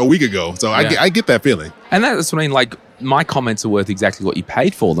 you know, a week ago. So I get that feeling. And that's what I mean. Like my comments are worth exactly what you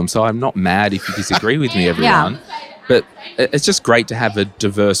paid for them. So I'm not mad if you disagree with me, everyone. But it's just great to have a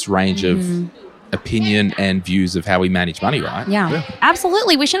diverse range of opinion and views of how we manage money, right? Yeah.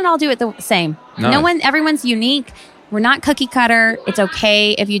 Absolutely. We shouldn't all do it the same. No. Everyone's unique. We're not cookie cutter. It's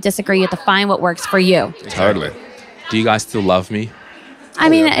okay if you disagree. You have to find what works for you. Totally. Do you guys still love me? I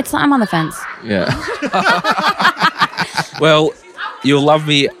mean, I'm on the fence. Yeah. Well, you'll love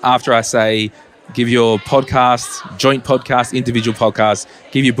me after I say give your podcast, joint podcast, individual podcast,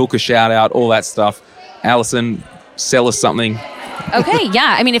 give your book a shout out, all that stuff. Alison, sell us something. Okay,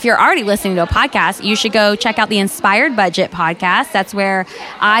 yeah. I mean, if you're already listening to a podcast, you should go check out the Inspired Budget podcast. That's where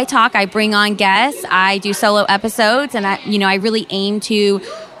I bring on guests, I do solo episodes, and I really aim to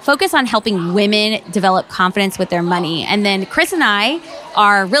focus on helping women develop confidence with their money. And then Chris and I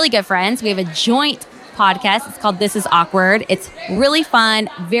are really good friends. We have a joint podcast. It's called This Is Awkward. It's really fun,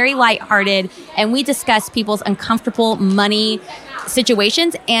 very lighthearted, and we discuss people's uncomfortable money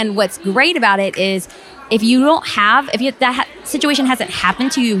situations. And what's great about it is if that situation hasn't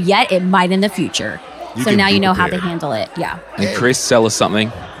happened to you yet, it might in the future. So now you know how to handle it. Yeah. And Chris, sell us something.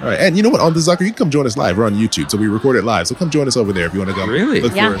 All right. And you know what? On the Zucker, you can come join us live. We're on YouTube. So we record it live. So come join us over there if you want to come. Really?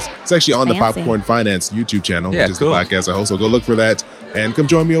 Look for us. It's actually on the Popcorn Finance YouTube channel, which is the podcast I host. So go look for that and come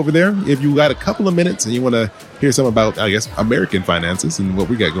join me over there. If you got a couple of minutes and you want to hear some about, I guess, American finances and what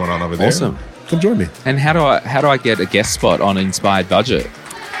we got going on over there. Awesome. Come join me. And how do I get a guest spot on Inspired Budget?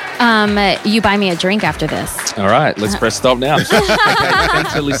 You buy me a drink after this. All right, let's press stop now. Okay,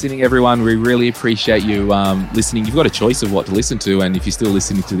 thanks for listening, everyone. We really appreciate you listening. You've got a choice of what to listen to, and if you're still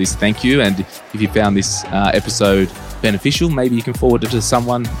listening to this, thank you. And if you found this episode beneficial, maybe you can forward it to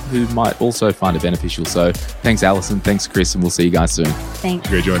someone who might also find it beneficial. So thanks, Alison. Thanks, Chris, and we'll see you guys soon. Thanks.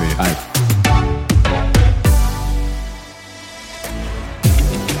 Great joining you. Bye.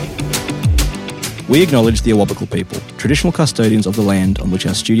 We acknowledge the Awabakal people, traditional custodians of the land on which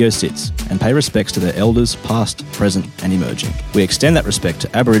our studio sits, and pay respects to their elders, past, present, and emerging. We extend that respect to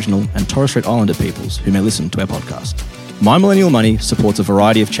Aboriginal and Torres Strait Islander peoples who may listen to our podcast. My Millennial Money supports a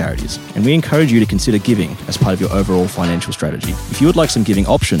variety of charities, and we encourage you to consider giving as part of your overall financial strategy. If you would like some giving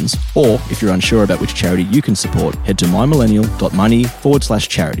options, or if you're unsure about which charity you can support, head to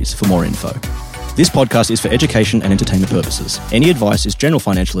mymillennial.money/charities for more info. This podcast is for education and entertainment purposes. Any advice is general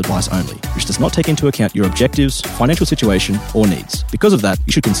financial advice only, which does not take into account your objectives, financial situation, or needs. Because of that,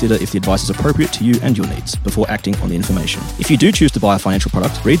 you should consider if the advice is appropriate to you and your needs before acting on the information. If you do choose to buy a financial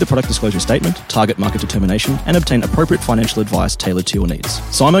product, read the product disclosure statement, target market determination, and obtain appropriate financial advice tailored to your needs.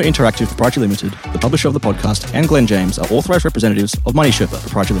 Simo Interactive Proprietary Limited, the publisher of the podcast, and Glenn James are authorized representatives of Money Sherpa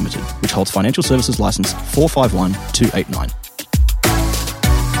Proprietary Limited, which holds financial services license 451289.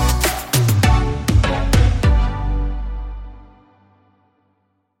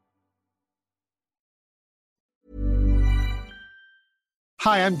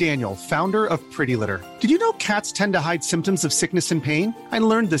 Hi, I'm Daniel, founder of Pretty Litter. Did you know cats tend to hide symptoms of sickness and pain? I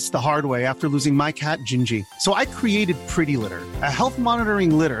learned this the hard way after losing my cat, Gingy. So I created Pretty Litter, a health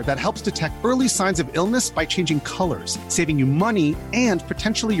monitoring litter that helps detect early signs of illness by changing colors, saving you money and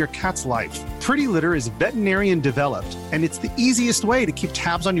potentially your cat's life. Pretty Litter is veterinarian developed, and it's the easiest way to keep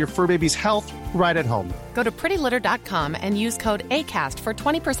tabs on your fur baby's health right at home. Go to prettylitter.com and use code ACAST for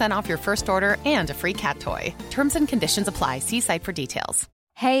 20% off your first order and a free cat toy. Terms and conditions apply. See site for details.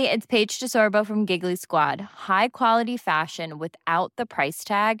 Hey, it's Paige DeSorbo from Giggly Squad. High quality fashion without the price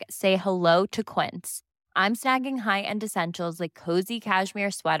tag. Say hello to Quince. I'm snagging high-end essentials like cozy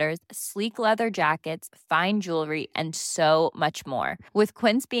cashmere sweaters, sleek leather jackets, fine jewelry, and so much more. With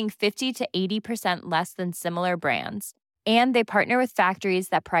Quince being 50 to 80% less than similar brands. And they partner with factories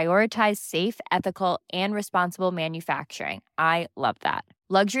that prioritize safe, ethical, and responsible manufacturing. I love that.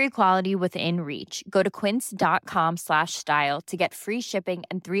 Luxury quality within reach. Go to quince.com/style to get free shipping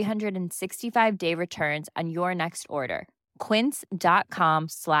and 365-day returns on your next order.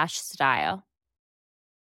 Quince.com/style.